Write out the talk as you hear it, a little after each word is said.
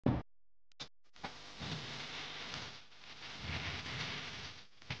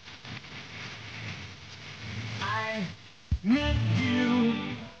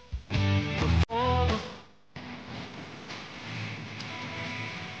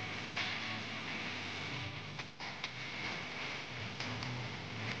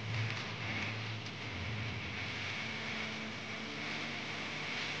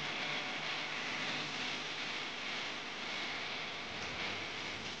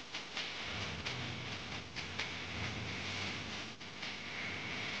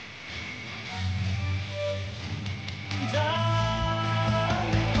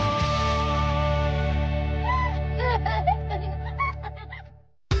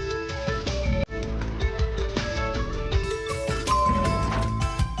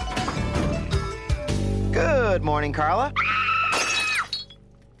Good morning, Carla.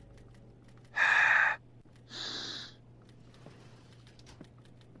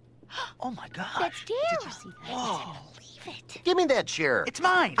 Oh, my God. That's Daryl. Did you see that? Whoa. I can't believe it. Give me that chair. It's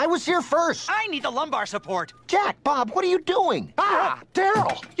mine. I was here first. I need the lumbar support. Jack, Bob, what are you doing? Ah,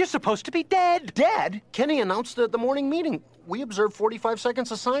 Daryl. You're supposed to be dead. Dead? Kenny announced at the morning meeting. We observed 45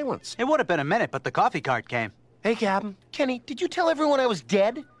 seconds of silence. It would have been a minute, but the coffee cart came. Hey, Captain. Kenny, did you tell everyone I was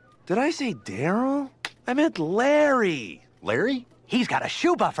dead? Did I say Daryl? I meant Larry. Larry? He's got a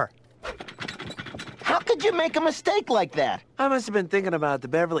shoe buffer. How could you make a mistake like that? I must have been thinking about the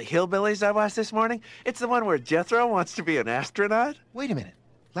Beverly Hillbillies I watched this morning. It's the one where Jethro wants to be an astronaut. Wait a minute.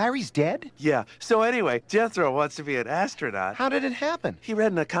 Larry's dead? Yeah, so anyway, Jethro wants to be an astronaut. How did it happen? He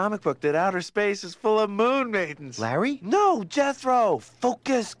read in a comic book that outer space is full of moon maidens. Larry? No, Jethro.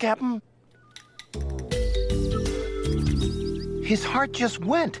 Focus, Captain. His heart just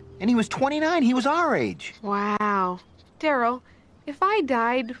went, and he was 29. He was our age. Wow. Daryl, if I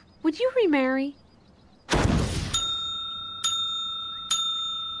died, would you remarry?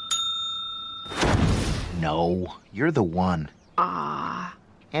 No, you're the one. Ah.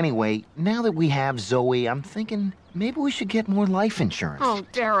 Anyway, now that we have Zoe, I'm thinking maybe we should get more life insurance. Oh,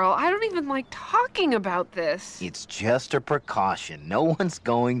 Daryl, I don't even like talking about this. It's just a precaution. No one's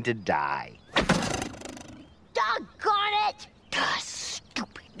going to die. Doggone it!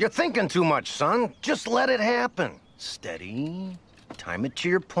 Stupid. You're thinking too much, son. Just let it happen. Steady. Time it to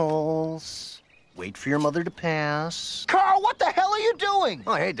your pulse. Wait for your mother to pass. Carl, what the hell are you doing?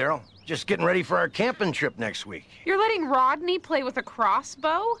 Oh, hey, Daryl. Just getting ready for our camping trip next week. You're letting Rodney play with a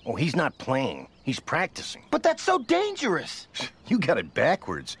crossbow? Oh, he's not playing. He's practicing. But that's so dangerous. You got it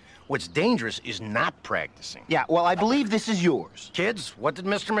backwards. What's dangerous is not practicing. Yeah, well, I believe this is yours. Kids, what did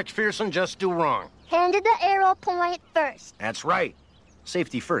Mr. McPherson just do wrong? Handed the arrow point first. That's right.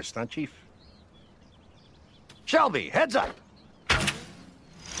 Safety first, huh, Chief? Shelby, heads up.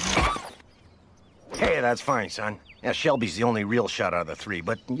 Hey, that's fine, son. Yeah, Shelby's the only real shot out of the three,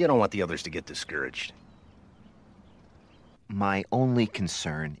 but you don't want the others to get discouraged. My only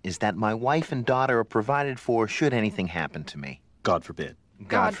concern is that my wife and daughter are provided for should anything happen to me. God forbid.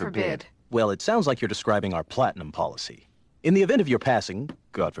 God forbid. Well, it sounds like you're describing our platinum policy. In the event of your passing,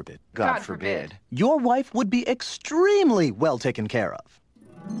 God forbid, God forbid. your wife would be extremely well taken care of.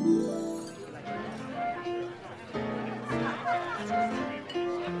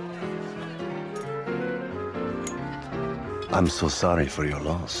 I'm so sorry for your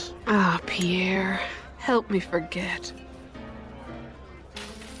loss. Ah, Pierre, help me forget.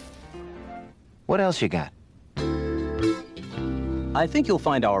 What else you got? I think you'll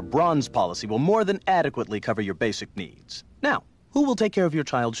find our bronze policy will more than adequately cover your basic needs. Now, who will take care of your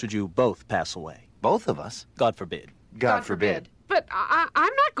child should you both pass away? Both of us. God forbid. God forbid. But I'm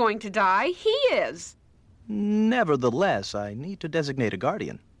not going to die. He is. Nevertheless, I need to designate a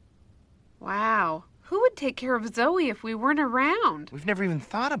guardian. Wow. Who would take care of Zoe if we weren't around? We've never even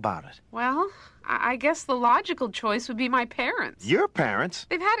thought about it. Well, I guess the logical choice would be my parents. Your parents?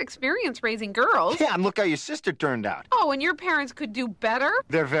 They've had experience raising girls. Yeah, and look how your sister turned out. Oh, and your parents could do better?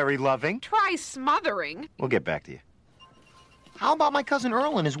 They're very loving. Try smothering. We'll get back to you. How about my cousin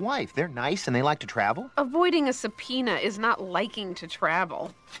Earl and his wife? They're nice and they like to travel. Avoiding a subpoena is not liking to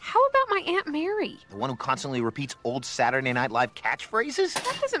travel. How about my Aunt Mary? The one who constantly repeats old Saturday Night Live catchphrases?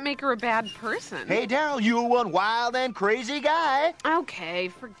 That doesn't make her a bad person. Hey, Daryl, you one wild and crazy guy. Okay,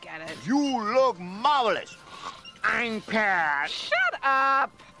 forget it. You look marvelous. I'm Pat. Shut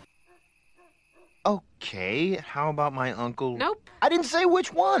up! Okay, how about my uncle? Nope. I didn't say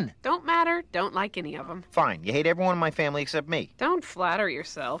which one. Don't matter. Don't like any of them. Fine, you hate everyone in my family except me. Don't flatter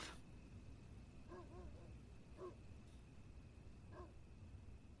yourself.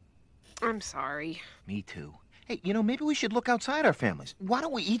 I'm sorry. Me too. Hey, you know, maybe we should look outside our families. Why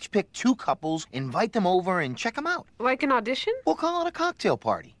don't we each pick 2 couples, invite them over, and check them out? Like an audition? We'll call it a cocktail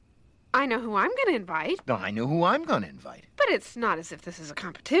party. I know who I'm going to invite. No, I know who I'm going to invite. But it's not as if this is a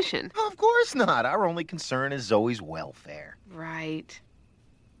competition. Of course not. Our only concern is Zoe's welfare. Right.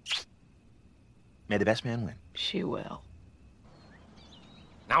 May the best man win. She will.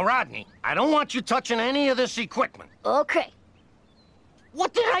 Now, Rodney, I don't want you touching any of this equipment. Okay.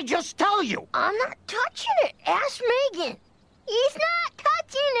 What did I just tell you? I'm not touching it. Ask Megan. He's not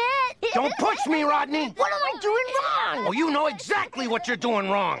touching it. Don't push me, Rodney. What am I doing wrong? Oh, you know exactly what you're doing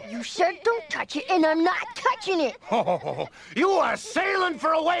wrong. You said don't touch it, and I'm not touching it. Oh, you are sailing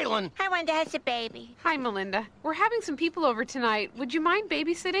for a whaling. I want to have a baby. Hi, Melinda. We're having some people over tonight. Would you mind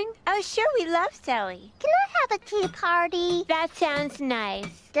babysitting? Oh, sure, we love Zoe. Can I have a tea party? That sounds nice.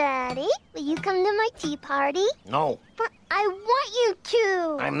 Daddy, will you come to my tea party? No, But I want you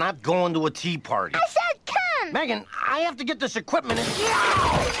to. I'm not going to a tea party. I said come. him! Megan, I have to get this equipment in.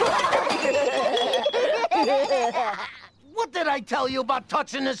 What did I tell you about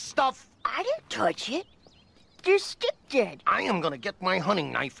touching this stuff? I didn't touch it. Your stick did. I am gonna get my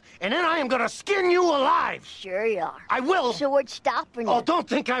hunting knife, and then I am gonna skin you alive. Sure you are. I will. So what's stopping you? Oh, don't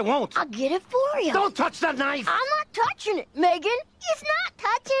think I won't. I'll get it for you. Don't touch that knife. I'm not touching it, Megan. He's not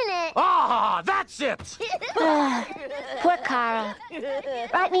touching it. Ah, that's it. Poor Carl.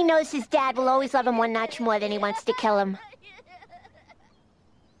 Rodney knows his dad will always love him one notch more than he wants to kill him.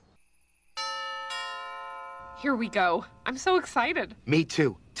 Here we go. I'm so excited. Me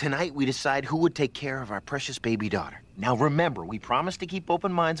too. Tonight we decide who would take care of our precious baby daughter. Now remember, we promised to keep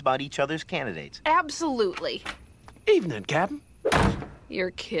open minds about each other's candidates. Absolutely. Evening, Captain.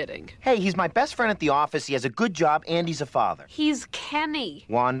 You're kidding. Hey, he's my best friend at the office, he has a good job, and he's a father. He's Kenny.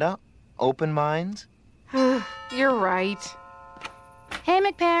 Wanda, open minds? You're right. Hey,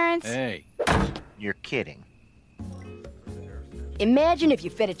 McParents. Hey. You're kidding. Imagine if you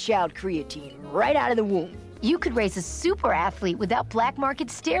fed a child creatine right out of the womb. You could raise a super athlete without black market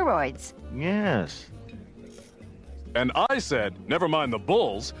steroids. Yes. And I said, never mind the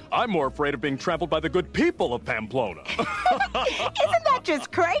bulls, I'm more afraid of being trampled by the good people of Pamplona. Isn't that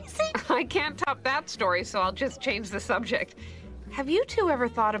just crazy? I can't top that story, so I'll just change the subject. Have you two ever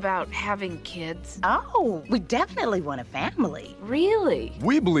thought about having kids? Oh, we definitely want a family. Really?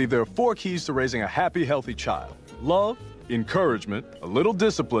 We believe there are 4 keys to raising a happy, healthy child. Love, encouragement, a little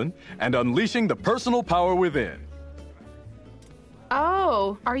discipline, and unleashing the personal power within.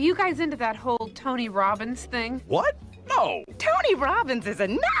 Oh, are you guys into that whole Tony Robbins thing? What? No! Tony Robbins is a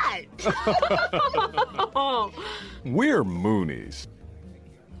nut! We're Moonies.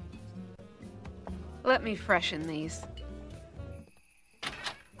 Let me freshen these.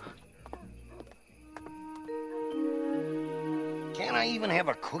 Can't I even have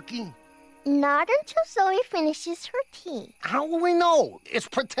a cookie? Not until Zoe finishes her tea. How will we know? It's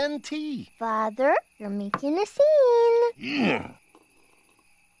pretend tea. Father, you're making a scene.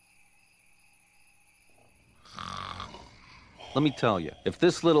 Let me tell you, if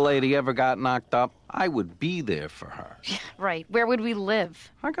this little lady ever got knocked up, I would be there for her. Right, where would we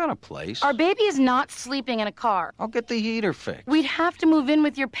live? I got a place. Our baby is not sleeping in a car. I'll get the heater fixed. We'd have to move in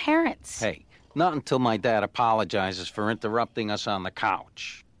with your parents. Hey, not until my dad apologizes for interrupting us on the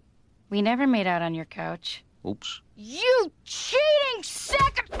couch. We never made out on your couch. Oops. You cheating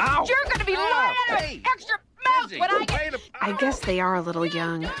second! Ow! You're gonna be lying out of an extra mouth when I get... I guess they are a little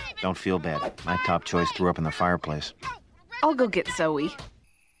young. Don't feel bad. My top choice threw up in the fireplace. I'll go get Zoe.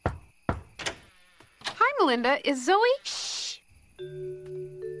 Hi, Melinda. Is Zoe? Shh.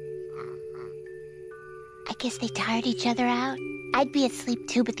 I guess they tired each other out. I'd be asleep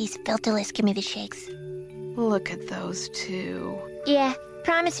too, but these filterless give me the shakes. Look at those two. Yeah,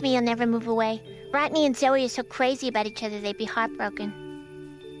 promise me you'll never move away. Rodney and Zoe are so crazy about each other they'd be heartbroken.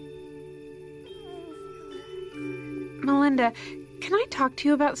 Melinda, can I talk to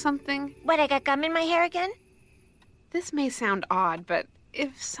you about something? What, I got gum in my hair again? This may sound odd, but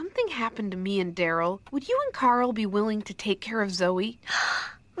if something happened to me and Daryl, would you and Carl be willing to take care of Zoe?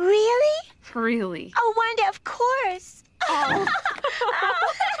 Really? Really? Oh, Wanda, of course. Oh.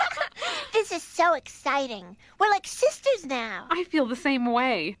 This is so exciting. We're like sisters now. I feel the same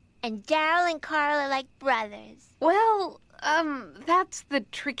way. And Daryl and Carl are like brothers. Well, that's the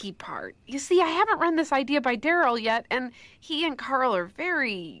tricky part. You see, I haven't run this idea by Daryl yet, and he and Carl are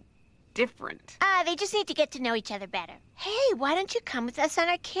very different. They just need to get to know each other better. Hey, why don't you come with us on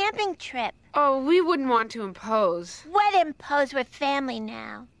our camping trip? Oh, we wouldn't want to impose. What impose? We're family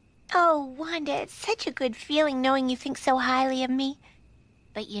now. Oh, Wanda, it's such a good feeling knowing you think so highly of me.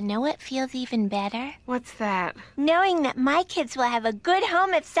 But you know what feels even better? What's that? Knowing that my kids will have a good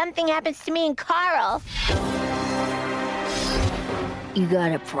home if something happens to me and Carl. You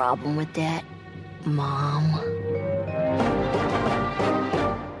got a problem with that, Mom?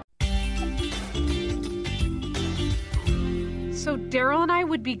 So Daryl and I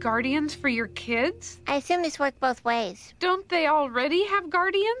would be guardians for your kids? I assume this worked both ways. Don't they already have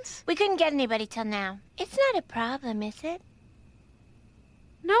guardians? We couldn't get anybody till now. It's not a problem, is it?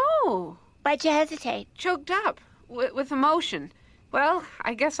 No. Why'd you hesitate? Choked up with emotion. Well,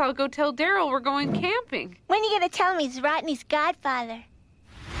 I guess I'll go tell Daryl we're going camping. When are you gonna tell me he's Rodney's godfather?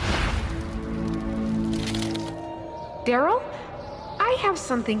 Daryl, I have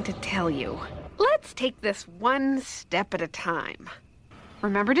something to tell you. Let's take this one step at a time.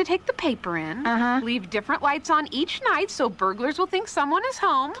 Remember to take the paper in. Leave different lights on each night so burglars will think someone is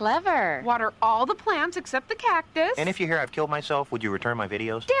home. Clever. Water all the plants except the cactus. And if you hear I've killed myself, would you return my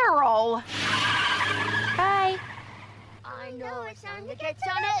videos? Daryl! Bye. I know it's time that gets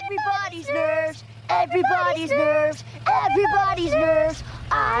on everybody's nerves. Everybody's nerves, everybody's nerves.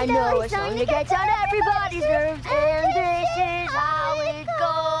 I know it's something that gets on everybody's nerves, and this is how it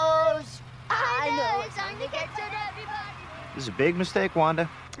goes. I know it's something that gets on everybody's. This is a big mistake, Wanda.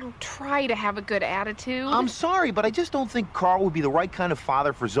 Oh, try to have a good attitude. I'm sorry, but I just don't think Carl would be the right kind of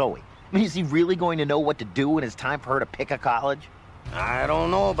father for Zoe. I mean, is he really going to know what to do when it's time for her to pick a college? I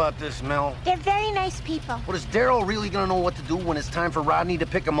don't know about this, Mel. They're very nice people. What, is Daryl really gonna know what to do when it's time for Rodney to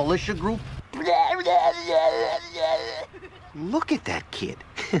pick a militia group? Look at that kid.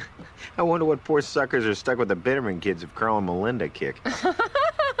 I wonder what poor suckers are stuck with the Bitterman kids if Carl and Melinda kick.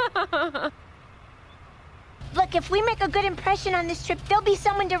 Look, if we make a good impression on this trip, there'll be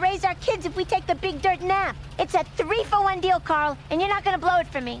someone to raise our kids if we take the big dirt nap. It's a 3-for-1 deal, Carl, and you're not gonna blow it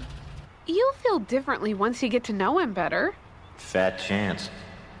for me. You'll feel differently once you get to know him better. Fat chance.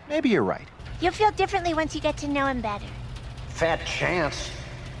 Maybe you're right. You'll feel differently once you get to know him better. Fat chance.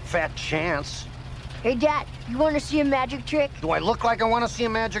 Fat chance. Hey, Dad, you want to see a magic trick? Do I look like I want to see a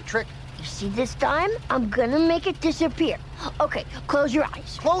magic trick? You see this time? I'm gonna make it disappear. Okay, close your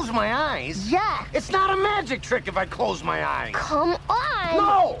eyes. Close my eyes? Yeah. It's not a magic trick if I close my eyes. Come on.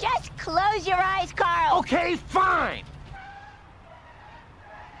 No! Just close your eyes, Carl. Okay, fine.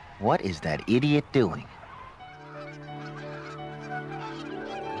 What is that idiot doing?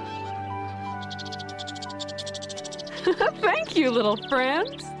 Thank you, little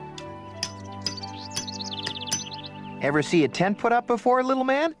friends. Ever see a tent put up before, little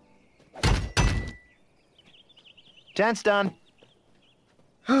man? Tent's done.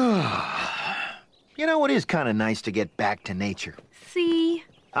 You know, it is kind of nice to get back to nature. See?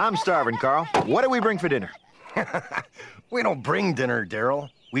 I'm starving, Carl. What do we bring for dinner? We don't bring dinner, Daryl.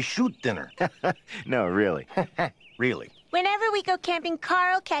 We shoot dinner. No, really. Really. Whenever we go camping,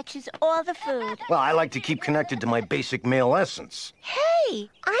 Carl catches all the food. Well, I like to keep connected to my basic male essence. Hey,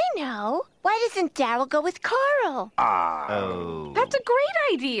 I know. Why doesn't Daryl go with Carl? Oh. That's a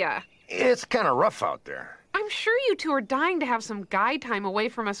great idea. It's kind of rough out there. I'm sure you two are dying to have some guy time away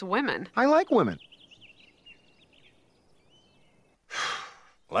from us women. I like women.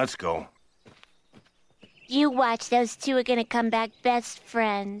 Let's go. You watch, those two are gonna come back best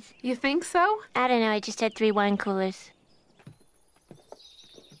friends. You think so? I don't know, I just had 3 wine coolers.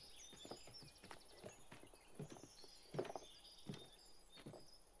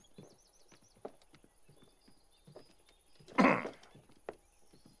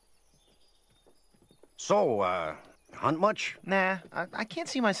 So, hunt much? Nah, I can't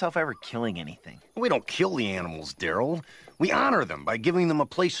see myself ever killing anything. We don't kill the animals, Daryl. We honor them by giving them a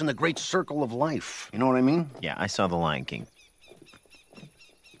place in the great circle of life. You know what I mean? Yeah, I saw The Lion King.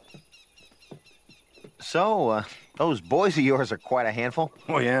 So, those boys of yours are quite a handful.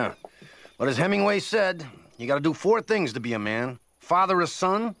 Oh, yeah. But as Hemingway said, you gotta do 4 things to be a man. Father a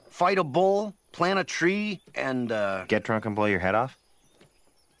son, fight a bull, plant a tree, and, Get drunk and blow your head off?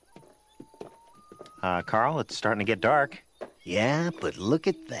 Carl, it's starting to get dark. Yeah, but look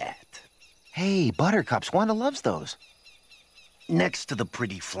at that. Hey, buttercups. Wanda loves those. Next to the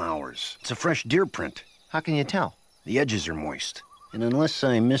pretty flowers, it's a fresh deer print. How can you tell? The edges are moist. And unless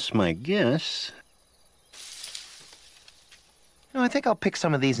I miss my guess... No, I think I'll pick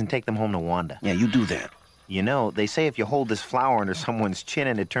some of these and take them home to Wanda. Yeah, you do that. You know, they say if you hold this flower under someone's chin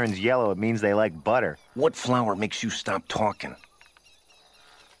and it turns yellow, it means they like butter. What flower makes you stop talking?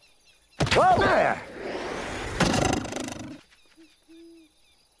 Whoa! There!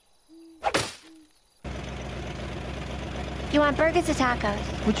 You want burgers or tacos?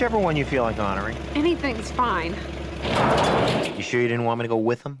 Whichever one you feel like honoring. Anything's fine. You sure you didn't want me to go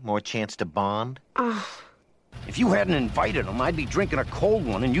with them? More chance to bond? If you hadn't invited them, I'd be drinking a cold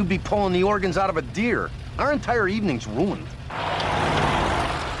one and you'd be pulling the organs out of a deer. Our entire evening's ruined.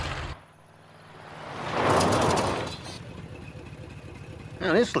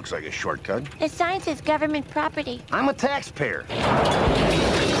 Now, this looks like a shortcut. The sign says government property. I'm a taxpayer.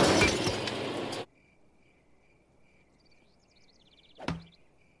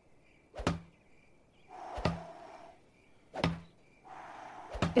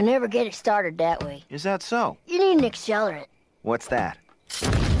 You never get it started that way. Is that so? You need an accelerant. What's that?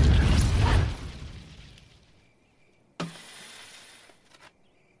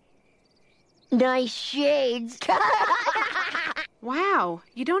 Nice shades. Wow,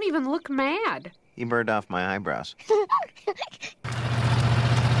 you don't even look mad. He burned off my eyebrows.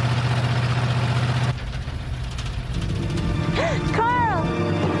 Carl!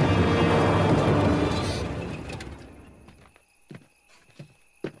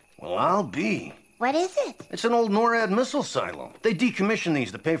 Well, I'll be. What is it? It's an old NORAD missile silo. They decommissioned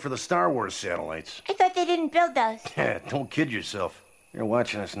these to pay for the Star Wars satellites. I thought they didn't build those. Yeah, don't kid yourself. You're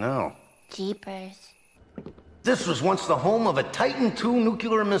watching us now. Jeepers. This was once the home of a Titan II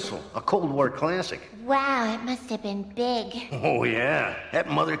nuclear missile, a Cold War classic. Wow, it must have been big. Oh, yeah. That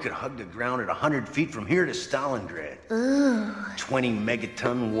mother could hug the ground at 100 feet from here to Stalingrad. Ooh. 20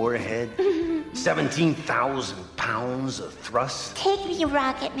 megaton warhead, 17,000 pounds of thrust. Take me,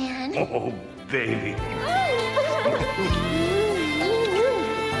 Rocket Man. Oh, baby.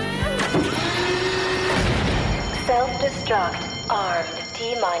 Self-destruct, armed,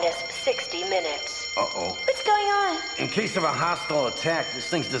 T-minus 60 minutes. Uh-oh. What's going on? In case of a hostile attack, this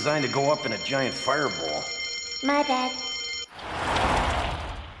thing's designed to go up in a giant fireball. My bad.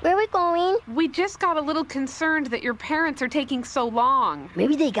 Where are we going? We just got a little concerned that your parents are taking so long.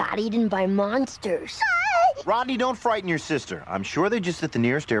 Maybe they got eaten by monsters. Rodney, don't frighten your sister. I'm sure they're just at the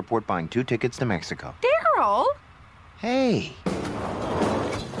nearest airport buying 2 tickets to Mexico. Daryl! Hey.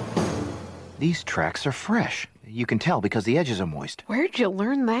 These tracks are fresh. You can tell because the edges are moist. Where'd you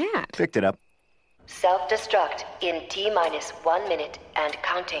learn that? Picked it up. Self-destruct in T-minus 1 minute and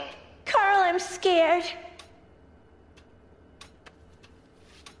counting. Carl, I'm scared.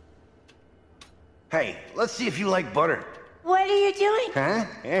 Hey, let's see if you like butter. What are you doing? Huh?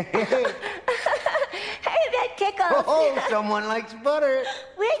 Hey, that tickles. Oh, someone likes butter.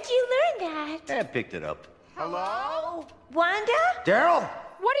 Where'd you learn that? I picked it up. Hello? Wanda? Daryl?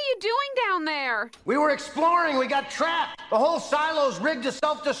 What are you doing down there? We were exploring. We got trapped. The whole silo's rigged to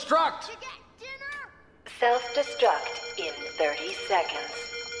self-destruct. Self-destruct in 30 seconds.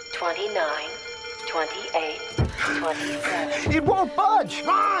 29, 28, 27. It won't budge.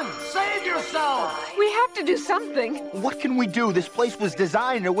 Ron, save yourself. We have to do something. What can we do? This place was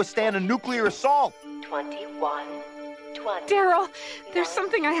designed to withstand a nuclear assault. 21, 20. Daryl, there's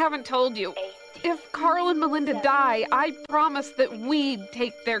something I haven't told you. If Carl and Melinda die, I promise that we'd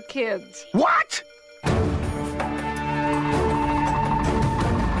take their kids. What?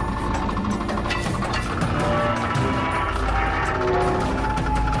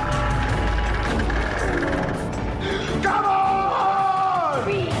 Come on!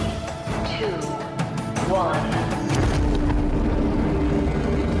 3, 2, 1.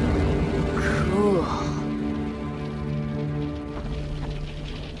 Cool.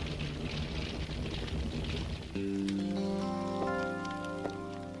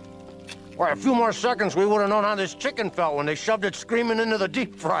 Well, a few more seconds, we would have known how this chicken felt when they shoved it screaming into the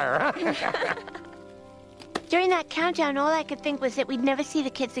deep fryer, huh? During that countdown, all I could think was that we'd never see the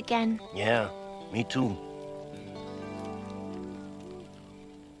kids again. Yeah, me too.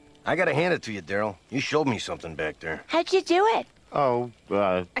 I gotta hand it to you, Daryl. You showed me something back there. How'd you do it? Oh,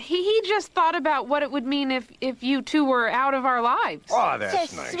 He just thought about what it would mean if you two were out of our lives. Oh,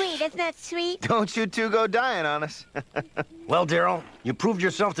 that's So nice. sweet, isn't that sweet? don't you two go dying on us. Well, Daryl, you proved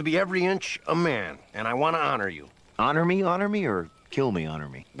yourself to be every inch a man, and I want to honor you. Honor me, or kill me, honor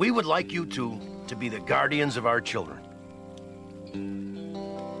me. We would like you two to be the guardians of our children.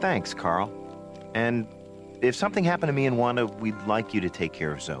 Thanks, Carl. And if something happened to me and Wanda, we'd like you to take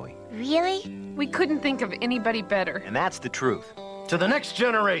care of Zoe. Really? We couldn't think of anybody better. And that's the truth. To the next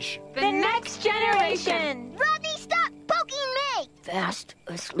generation. The next generation! Rodney, stop poking me! Fast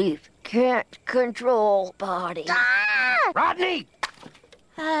asleep. Can't control body. Rodney!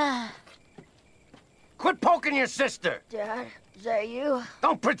 Ah. Quit poking your sister! Dad, is that you?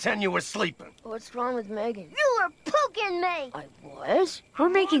 Don't pretend you were sleeping. What's wrong with Megan? You were poking me! I was? We're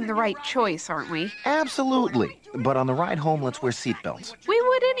making the right choice, aren't we? Absolutely. But on the ride home, let's wear seatbelts. We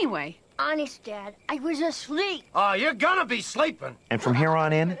would anyway. Honest, Dad, I was asleep. Oh, you're gonna be sleeping. And from here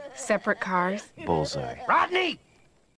on in, Separate cars. bullseye. Rodney!